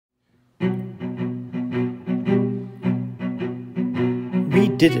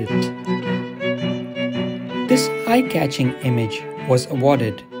did it. This eye-catching image was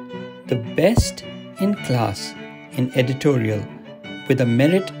awarded the Best in Class in Editorial with a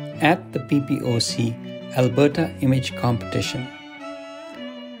merit at the PPOC Alberta Image Competition.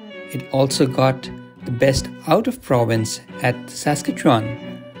 It also got the Best Out of Province at the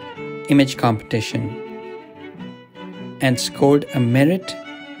Saskatchewan Image Competition and scored a merit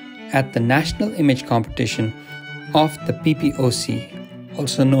at the National Image Competition of the PPOC,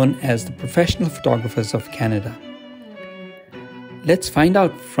 also known as the Professional Photographers of Canada. Let's find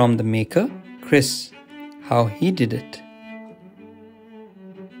out from the maker, Chris, how he did it.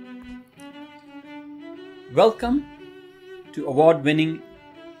 Welcome to award-winning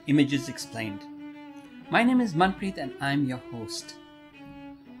Images Explained. My name is Manpreet and I'm your host.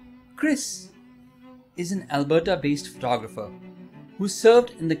 Chris is an Alberta-based photographer who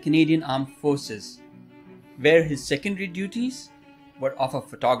served in the Canadian Armed Forces, where his secondary duties were of a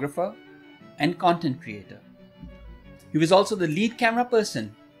photographer and content creator. He was also the lead camera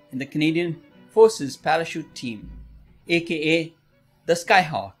person in the Canadian Forces parachute team, aka the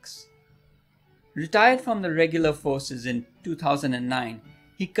Skyhawks. Retired from the regular forces in 2009,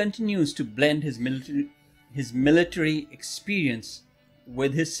 he continues to blend his military experience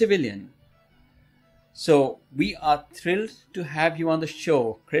with his civilian. So we are thrilled to have you on the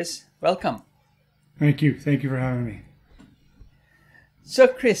show, Chris. Welcome. Thank you. Thank you for having me. So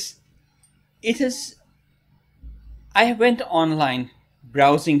Chris, I went online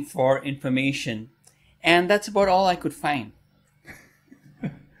browsing for information and that's about all I could find.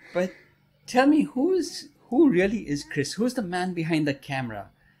 But tell me, who really is Chris? Who's the man behind the camera?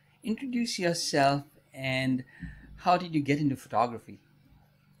 Introduce yourself and how did you get into photography?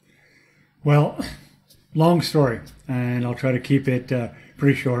 Well, long story, and I'll try to keep it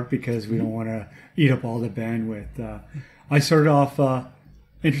pretty short because we don't want to eat up all the bandwidth. I started off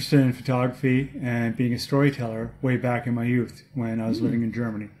interested in photography and being a storyteller way back in my youth when I was living in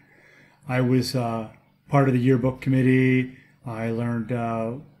Germany. I was part of the yearbook committee. I learned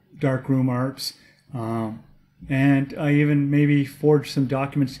darkroom arts, and I even maybe forged some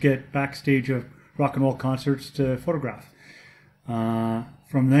documents to get backstage of rock and roll concerts to photograph.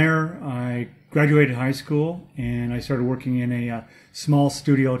 From there, I graduated high school and I started working in a small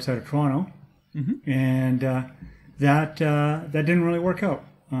studio outside of Toronto, and that didn't really work out.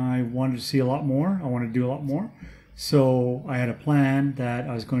 I wanted to see a lot more. I wanted to do a lot more. So I had a plan that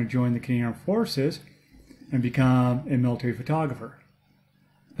I was going to join the Canadian Armed Forces and become a military photographer.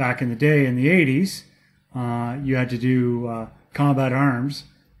 Back in the day, in the 80s, you had to do combat arms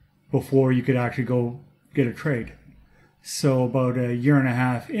before you could actually go get a trade. So about a year and a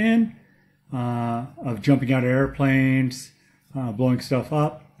half in of jumping out of airplanes, blowing stuff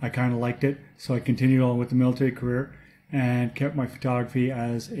up, I kind of liked it. So I continued on with the military career and kept my photography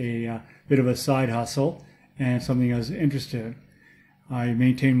as a bit of a side hustle and something I was interested in. I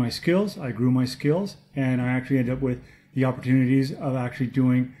maintained my skills, I grew my skills, and I actually ended up with the opportunities of actually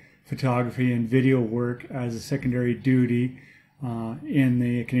doing photography and video work as a secondary duty in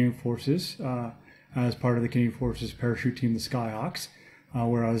the Canadian Forces as part of the Canadian Forces parachute team, the Skyhawks,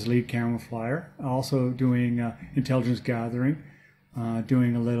 where I was lead camera flyer. Also doing intelligence gathering,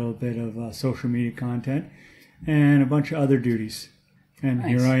 doing a little bit of social media content, and a bunch of other duties. And nice.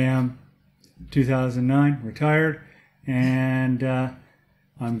 Here I am, 2009, retired, and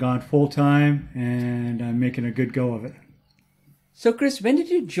I'm gone full time, and I'm making a good go of it. So Chris, when did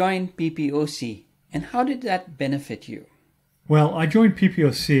you join PPOC, and how did that benefit you? Well, I joined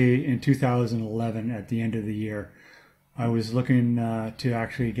PPOC in 2011 at the end of the year. I was looking to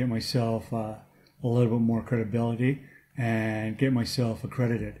actually get myself a little bit more credibility and get myself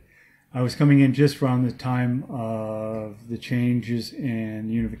accredited. I was coming in just around the time of the changes in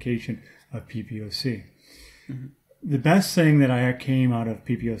the unification of PPOC. The best thing that I came out of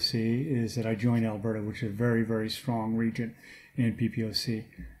PPOC is that I joined Alberta, which is a very, very strong region in PPOC.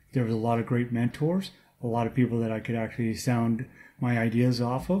 There was a lot of great mentors, a lot of people that I could actually sound my ideas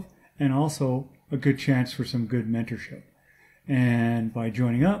off of, and also a good chance for some good mentorship. And by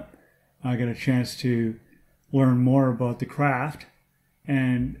joining up, I got a chance to learn more about the craft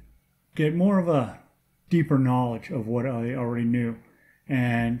and get more of a deeper knowledge of what I already knew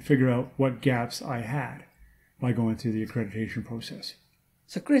and figure out what gaps I had by going through the accreditation process.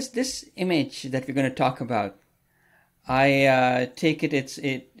 So Chris, this image that we're going to talk about, I take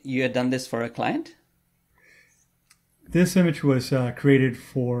it you had done this for a client? This image was created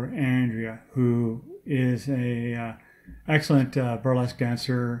for Andrea, who is a excellent burlesque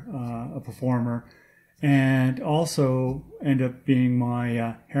dancer, a performer, and also ended up being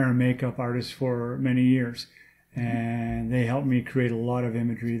my hair and makeup artist for many years. and they helped me create a lot of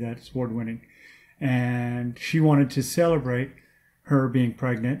imagery that's award-winning. And she wanted to celebrate her being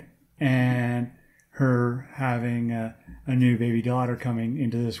pregnant and her having a new baby daughter coming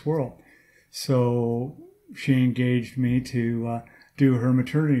into this world. So she engaged me to do her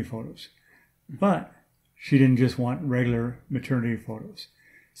maternity photos. But she didn't just want regular maternity photos.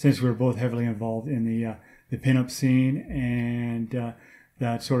 Since we were both heavily involved in the pinup scene and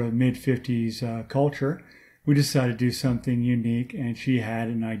that sort of mid-50s culture, we decided to do something unique, and she had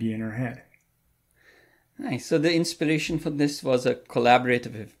an idea in her head. Nice. So the inspiration for this was a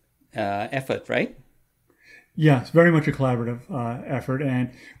collaborative effort, right? Yeah, it's very much a collaborative effort.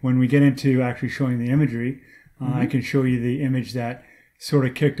 And when we get into actually showing the imagery, I can show you the image that sort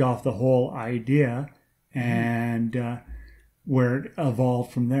of kicked off the whole idea and where it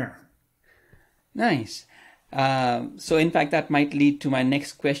evolved from there. Nice. So in fact, that might lead to my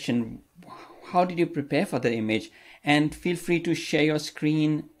next question. How did you prepare for the image? And feel free to share your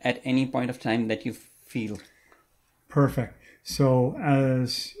screen at any point of time that you feel. Perfect. So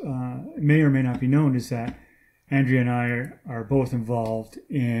as may or may not be known, is that Andrea and I are both involved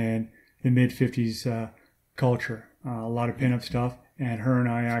in the mid-50s culture. A lot of pinup stuff, and her and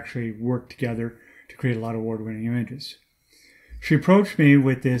I actually worked together to create a lot of award-winning images. She approached me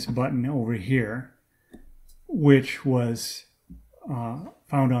with this button over here, which was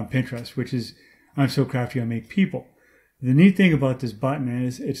found on Pinterest, which is, I'm so crafty I make people. The neat thing about this button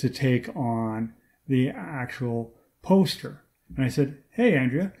is it's a take on the actual poster. And I said, hey,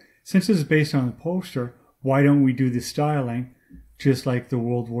 Andrea, since this is based on the poster, why don't we do the styling just like the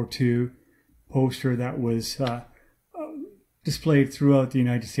World War II poster that was displayed throughout the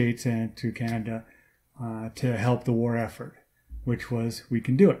United States and to Canada to help the war effort, which was We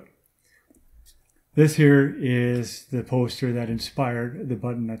Can Do It. This here is the poster that inspired the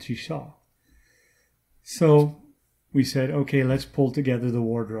button that she saw. So we said, okay, let's pull together the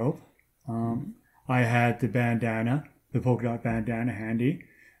wardrobe. I had the bandana, the polka dot bandana handy,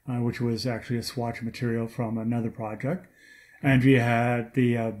 which was actually a swatch material from another project. Andrea had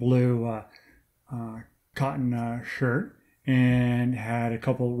the blue cotton shirt and had a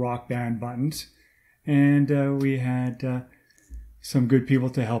couple rock band buttons. And we had some good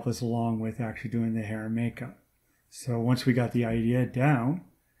people to help us along with actually doing the hair and makeup. So once we got the idea down,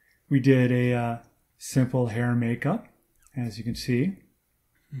 we did a simple hair and makeup, as you can see.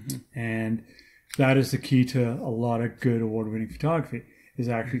 And that is the key to a lot of good award-winning photography, is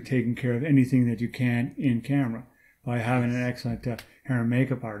actually taking care of anything that you can in camera by having an excellent hair and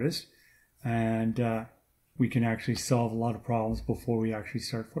makeup artist. And we can actually solve a lot of problems before we actually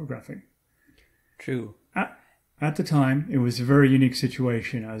start photographing. True. At the time, it was a very unique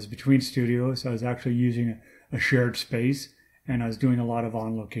situation. I was between studios. I was actually using a shared space, and I was doing a lot of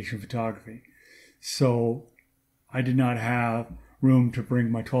on-location photography. So I did not have room to bring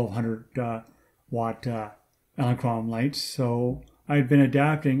my 1200 watt Electron lights. So I'd been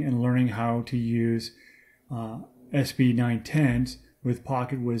adapting and learning how to use SB 910s with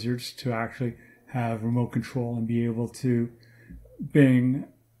Pocket Wizards to actually have remote control and be able to bring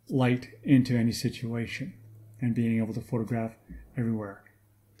light into any situation and being able to photograph everywhere.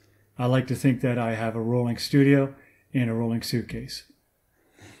 I like to think that I have a rolling studio in a rolling suitcase.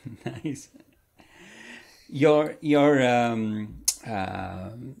 Nice. Your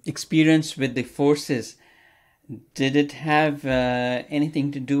experience with the forces, did it have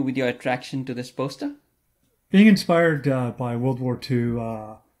anything to do with your attraction to this poster? Being inspired by World War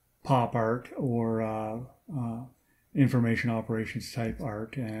II pop art or information operations type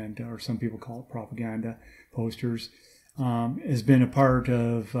art, and or some people call it propaganda posters, has been a part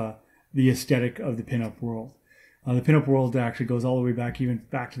of the aesthetic of the pinup world. The pinup world actually goes all the way back, even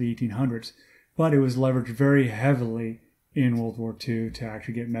back to the 1800s, but it was leveraged very heavily in World War II to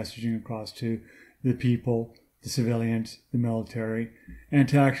actually get messaging across to the people, the civilians, the military, and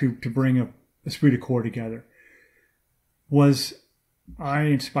to bring a esprit de corps together. Was I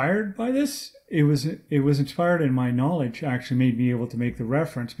inspired by this? It was inspired, and my knowledge actually made me able to make the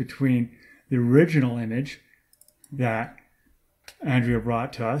reference between the original image that Andrea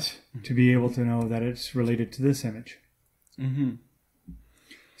brought to us to be able to know that it's related to this image. Mm-hmm.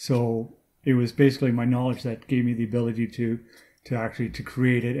 So it was basically my knowledge that gave me the ability to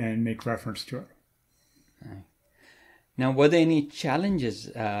create it and make reference to it. Now, were there any challenges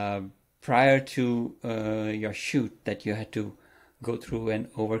prior to your shoot that you had to go through and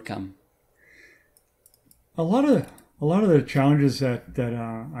overcome? A lot of the challenges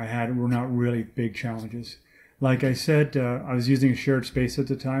that I had were not really big challenges. Like I said, I was using a shared space at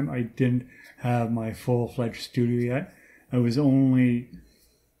the time. I didn't have my full-fledged studio yet. I was only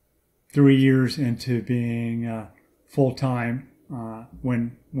 3 years into being full time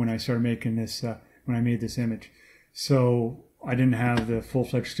when I started making this when I made this image. So I didn't have the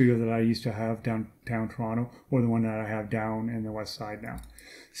full-fledged studio that I used to have downtown Toronto, or the one that I have down in the west side now.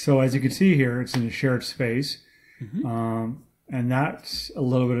 So as you can see here, it's in a shared space, and that's a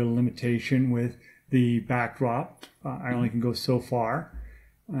little bit of a limitation with the backdrop. I only can go so far,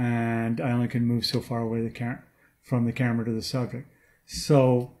 and I only can move so far away from the camera to the subject.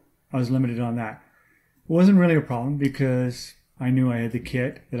 So I was limited on that. It wasn't really a problem because I knew I had the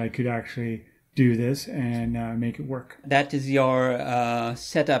kit that I could actually do this and make it work. That is your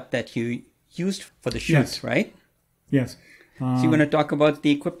setup that you used for the shoots, Yes. right? Yes. So you're going to talk about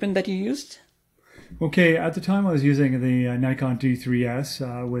the equipment that you used? Okay, at the time I was using the Nikon D3S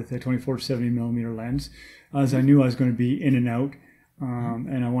with a 24-70mm lens, as I knew I was going to be in and out,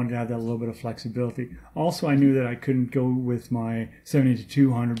 and I wanted to have that little bit of flexibility. Also, I knew that I couldn't go with my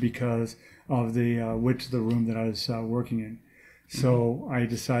 70-200 because of the width of the room that I was working in. So I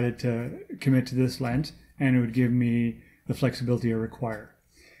decided to commit to this lens, and it would give me the flexibility I require.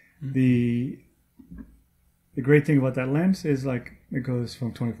 The great thing about that lens is like it goes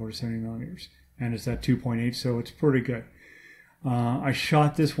from 24 to 70 millimeters, and it's at 2.8, so it's pretty good. I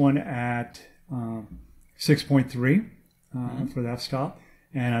shot this one at 6.3 for the f-stop,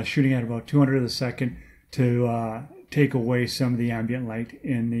 and I was shooting at about 200 of a second to take away some of the ambient light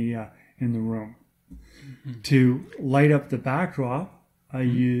in the room. To light up the backdrop, I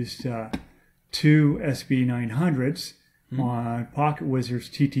used two SB900s on Pocket Wizard's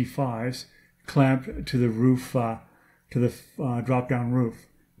TT5s clamped to the roof, to the drop-down roof,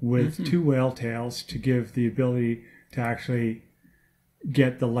 with two whale tails to give the ability to actually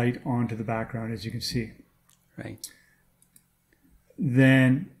get the light onto the background, as you can see. Right.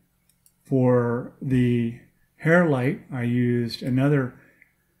 Then for the hair light, I used another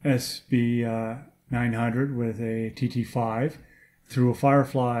SB900 with a TT5 through a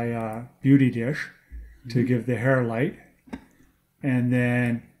Firefly beauty dish to give the hair light. And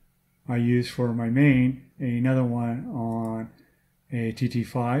then I used for my main another one on a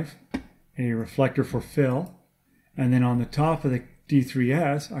TT5, a reflector for fill, and then on the top of the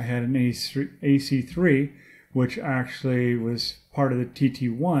D3S I had an AC3, which actually was part of the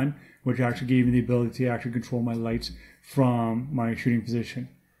TT1, which actually gave me the ability to actually control my lights from my shooting position.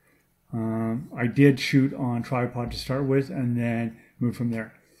 I did shoot on tripod to start with and then move from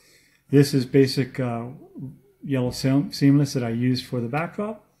there. This is basic yellow seamless that I used for the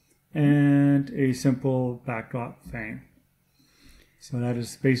backdrop and a simple backdrop frame. So that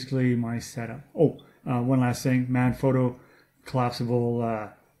is basically my setup. Oh, one last thing, Manphoto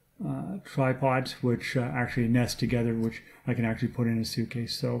collapsible tripods, which actually nest together, which I can actually put in a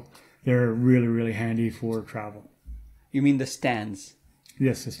suitcase. So they're really, really handy for travel. You mean the stands?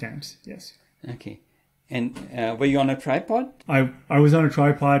 Yes, the stands, yes. Okay. And were you on a tripod? I was on a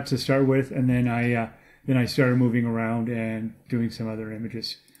tripod to start with, and then I started moving around and doing some other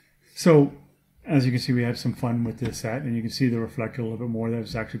images. So as you can see, we had some fun with this set, and you can see the reflector a little bit more that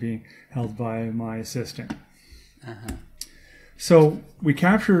was actually being held by my assistant. Uh-huh. So we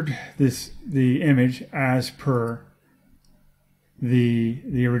captured the image as per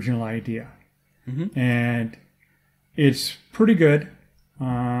the original idea, and it's pretty good.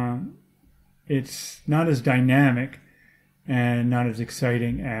 It's not as dynamic and not as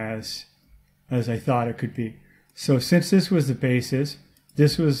exciting as I thought it could be. So since this was the basis,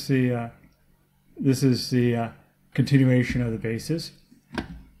 this is the continuation of the basis.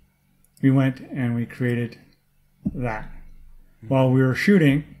 We went and we created that. While we were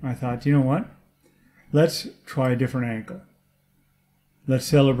shooting, I thought, you know what? Let's try a different angle. Let's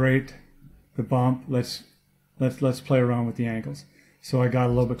celebrate the bump. Let's play around with the angles. So I got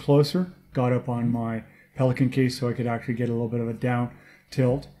a little bit closer, got up on my Pelican case so I could actually get a little bit of a down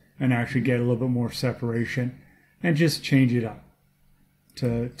tilt and actually get a little bit more separation and just change it up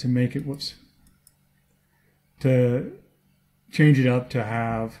to make it, to change it up to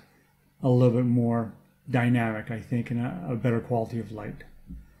have a little bit more dynamic, I think, and a better quality of light,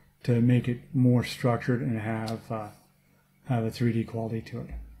 to make it more structured and have a 3D quality to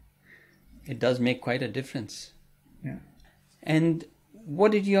it. It does make quite a difference. Yeah. And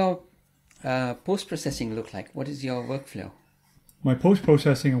what did your post-processing look like? What is your workflow? My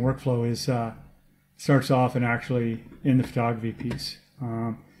post-processing and workflow is starts off and actually in the photography piece.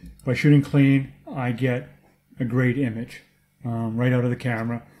 By shooting clean, I get a great image right out of the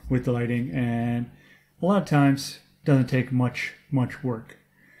camera with the lighting, and a lot of times it doesn't take much work.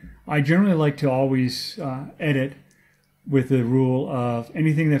 I generally like to always edit with the rule of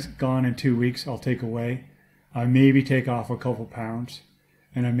anything that's gone in 2 weeks, I'll take away. I maybe take off a couple pounds,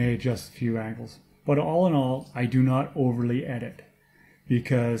 and I may adjust a few angles. But all in all, I do not overly edit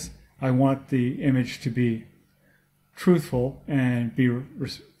because I want the image to be truthful and be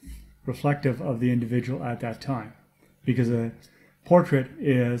reflective of the individual at that time, because a portrait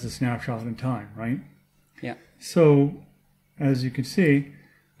is a snapshot in time, right? Yeah. So as you can see,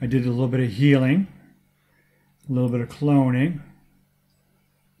 I did a little bit of healing, a little bit of cloning,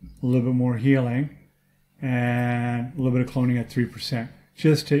 a little bit more healing, and a little bit of cloning at 3%,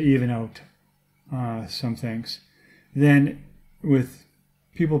 just to even out some things. Then with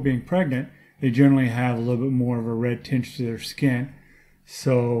people being pregnant, they generally have a little bit more of a red tinge to their skin.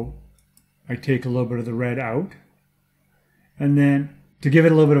 So I take a little bit of the red out. And then to give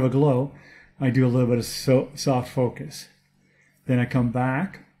it a little bit of a glow, I do a little bit of soft focus. Then I come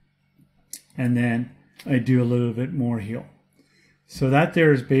back and then I do a little bit more heal. So that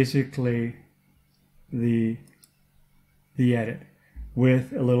there is basically the edit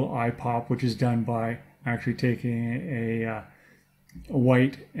with a little eye pop, which is done by actually taking a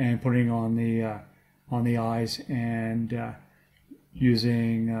white and putting on the eyes and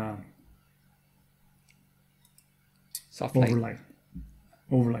using soft light.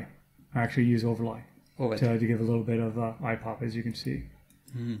 Overlay. I actually use overlay Over. to give a little bit of eye pop, as you can see.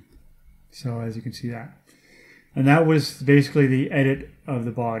 So as you can see that. And that was basically the edit of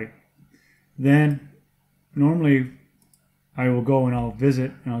the body. Then normally I will go and I'll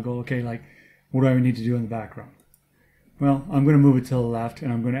visit and I'll go, okay, like, what do I need to do in the background? Well, I'm going to move it to the left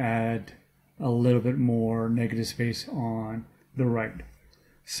and I'm going to add a little bit more negative space on the right.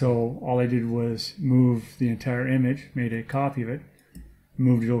 So all I did was move the entire image, made a copy of it,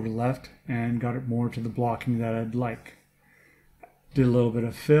 moved it over to the left and got it more to the blocking that I'd like. Did a little bit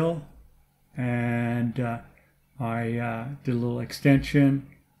of fill and I did a little extension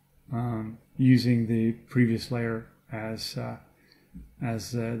using the previous layer as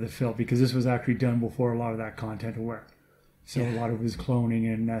the fill, because this was actually done before a lot of that content aware. So a lot of it was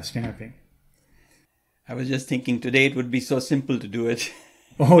cloning and stamping. I was just thinking today it would be so simple to do it.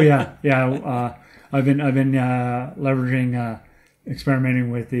 Oh yeah. I've been leveraging, experimenting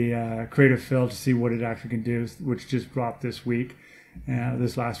with the creative fill to see what it actually can do, which just dropped this week,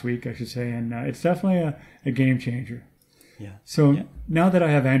 this last week I should say, and it's definitely a game changer. Yeah. So now that I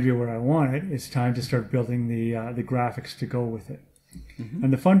have Andrea where I want it, it's time to start building the graphics to go with it.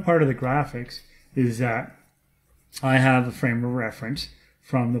 And the fun part of the graphics is that I have a frame of reference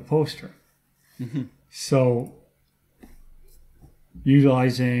from the poster. So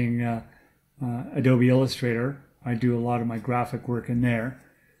utilizing Adobe Illustrator, I do a lot of my graphic work in there,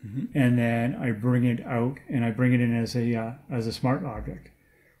 and then I bring it out and I bring it in as a smart object.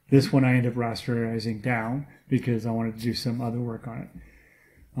 This one I end up rasterizing down because I wanted to do some other work on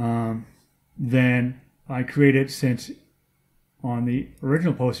it. Then I created, since on the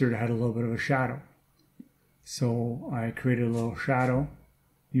original poster it had a little bit of a shadow, so I created a little shadow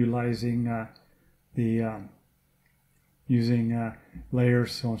utilizing using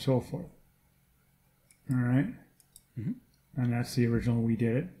layers, so on and so forth. All right. And that's the original We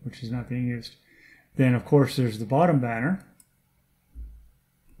Did It, which is not being used. Then of course there's the bottom banner,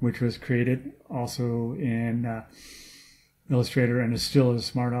 which was created also in Illustrator and is still a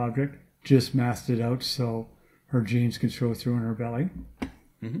smart object, just masked it out so her jeans can show through in her belly.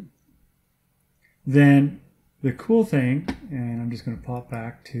 Then the cool thing, and I'm just going to pop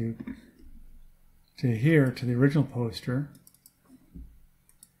back to here, to the original poster,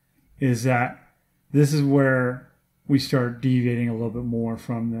 is that this is where we start deviating a little bit more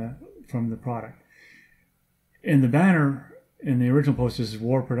from the product. In the banner, in the original poster, this is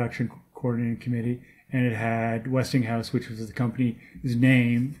War Production Coordinating Committee, and it had Westinghouse, which was the company's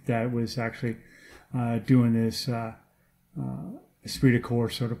name that was actually doing this esprit de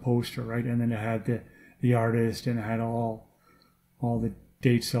corps sort of poster, right? And then it had the artist, and it had all the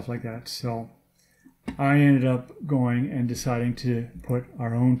dates, stuff like that. So I ended up going and deciding to put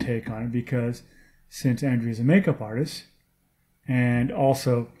our own take on it, because since Andrea's a makeup artist, and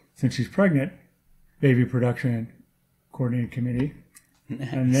also since she's pregnant, Baby Production Coordinating Committee.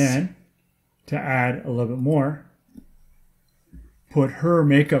 Nice. And then to add a little bit more, put her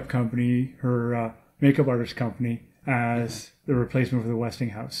makeup company, her makeup artist company, as the replacement for the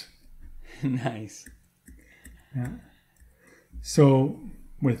Westinghouse. Nice. Yeah. So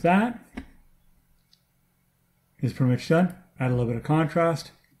with that, it's pretty much done. Add a little bit of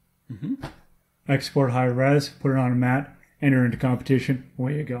contrast. Export high res, put it on a mat, enter into competition,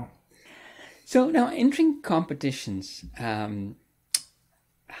 away you go. So now, entering competitions, how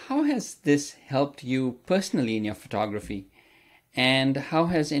has this helped you personally in your photography? And how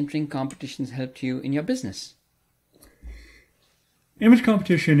has entering competitions helped you in your business? image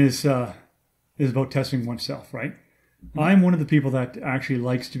competition is about testing oneself, right? I'm one of the people that actually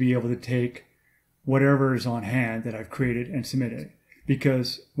likes to be able to take whatever is on hand that I've created and submit it.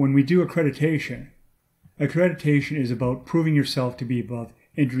 Because when we do accreditation is about proving yourself to be above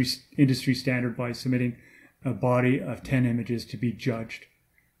industry standard by submitting a body of 10 images to be judged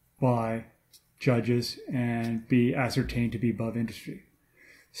by judges and be ascertained to be above industry.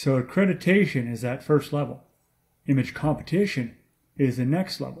 So accreditation is that first level. Image competition is the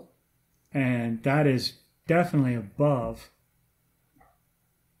next level. And that is definitely above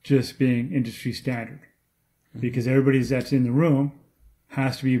just being industry standard. Because everybody that's in the room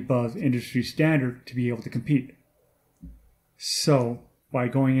has to be above industry standard to be able to compete. So by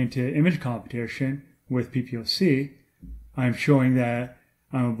going into image competition with PPOC, I'm showing that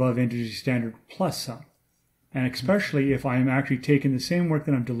I'm above industry standard plus some. And especially if I'm actually taking the same work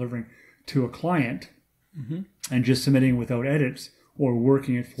that I'm delivering to a client and just submitting without edits or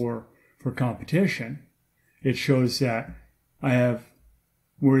working it for competition, it shows that I have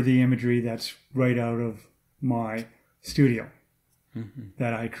worthy imagery that's right out of my studio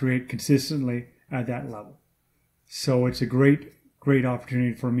that I create consistently at that level. So it's a great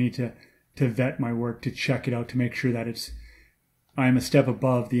opportunity for me to vet my work, to check it out, to make sure that I'm a step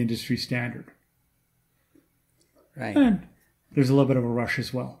above the industry standard. Right. And there's a little bit of a rush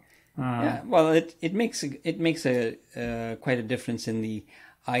as well. Yeah. Well, it makes a quite a difference in the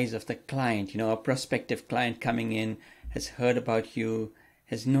eyes of the client. A prospective client coming in has heard about you,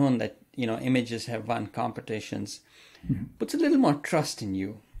 has known that images have won competitions, puts a little more trust in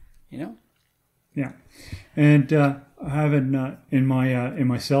you. Yeah, and I have in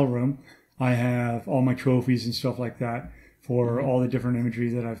my cell room, I have all my trophies and stuff like that for all the different imagery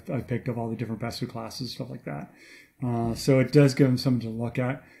that I've picked up, all the different best of classes, stuff like that. So it does give them something to look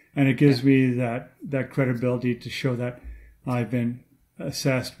at, and it gives me that credibility to show that I've been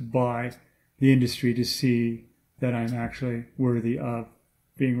assessed by the industry to see that I'm actually worthy of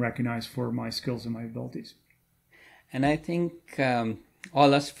being recognized for my skills and my abilities. And I think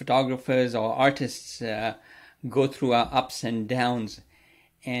all us photographers or artists go through our ups and downs.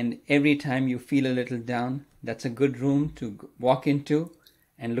 And every time you feel a little down, that's a good room to walk into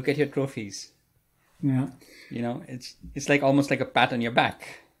and look at your trophies. Yeah. It's like almost like a pat on your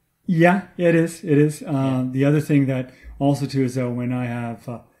back. Yeah, it is. It is. The other thing that also too is that when I have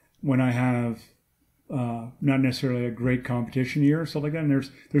not necessarily a great competition year or stuff like that, and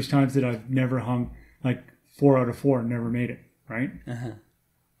there's times that I've never hung like 4 out of 4 and never made it, right?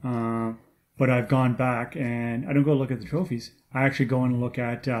 But I've gone back and I don't go look at the trophies. I actually go and look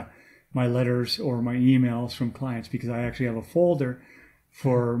at my letters or my emails from clients, because I actually have a folder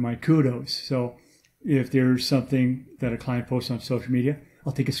for my kudos. So if there's something that a client posts on social media,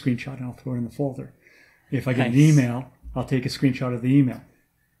 I'll take a screenshot and I'll throw it in the folder. If I get an email, I'll take a screenshot of the email.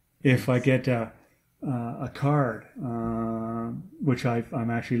 If I get a card, which I'm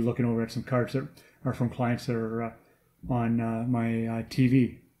actually looking over at some cards that are from clients that are on my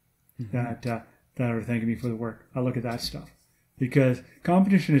TV that are thanking me for the work. I look at that stuff, because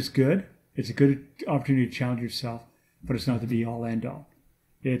competition is good. It's a good opportunity to challenge yourself, but it's not the be all end all.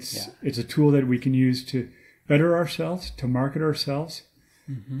 It's a tool that we can use to better ourselves, to market ourselves,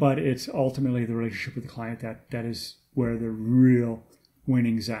 but it's ultimately the relationship with the client that is where the real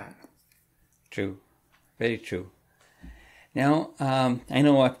winning's at. True. Very true. Now, I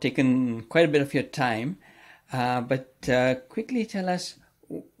know I've taken quite a bit of your time, but quickly tell us,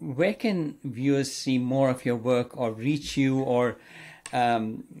 where can viewers see more of your work or reach you or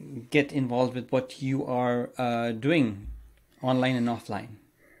get involved with what you are doing online and offline?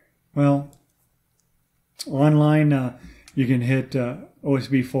 Well, online, you can hit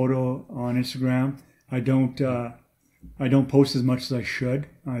OSB Photo on Instagram. I don't post as much as I should.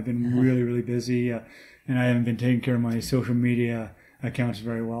 I've been really, really busy, and I haven't been taking care of my social media accounts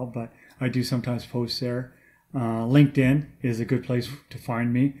very well, but I do sometimes post there. LinkedIn is a good place to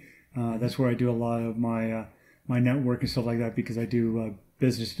find me. That's where I do a lot of my network and stuff like that, because I do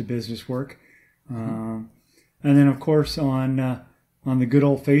business-to-business work. And then, of course, on the good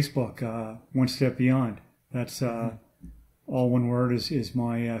old Facebook, One Step Beyond. That's all one word is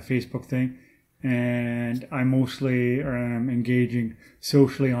my Facebook thing. And I mostly am engaging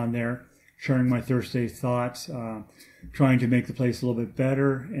socially on there, sharing my Thursday thoughts, trying to make the place a little bit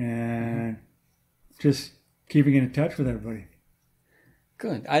better, and just keeping in touch with everybody.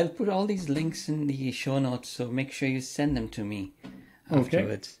 Good. I'll put all these links in the show notes, so make sure you send them to me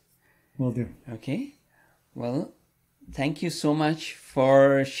afterwards. Okay. Will do. Okay. Well, thank you so much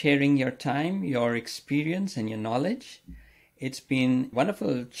for sharing your time, your experience, and your knowledge. It's been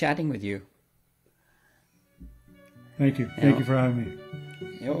wonderful chatting with you. Thank you. Thank you for having me.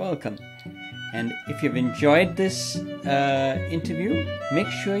 You're welcome. And if you've enjoyed this interview, make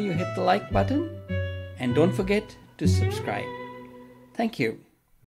sure you hit the like button and don't forget to subscribe. Thank you.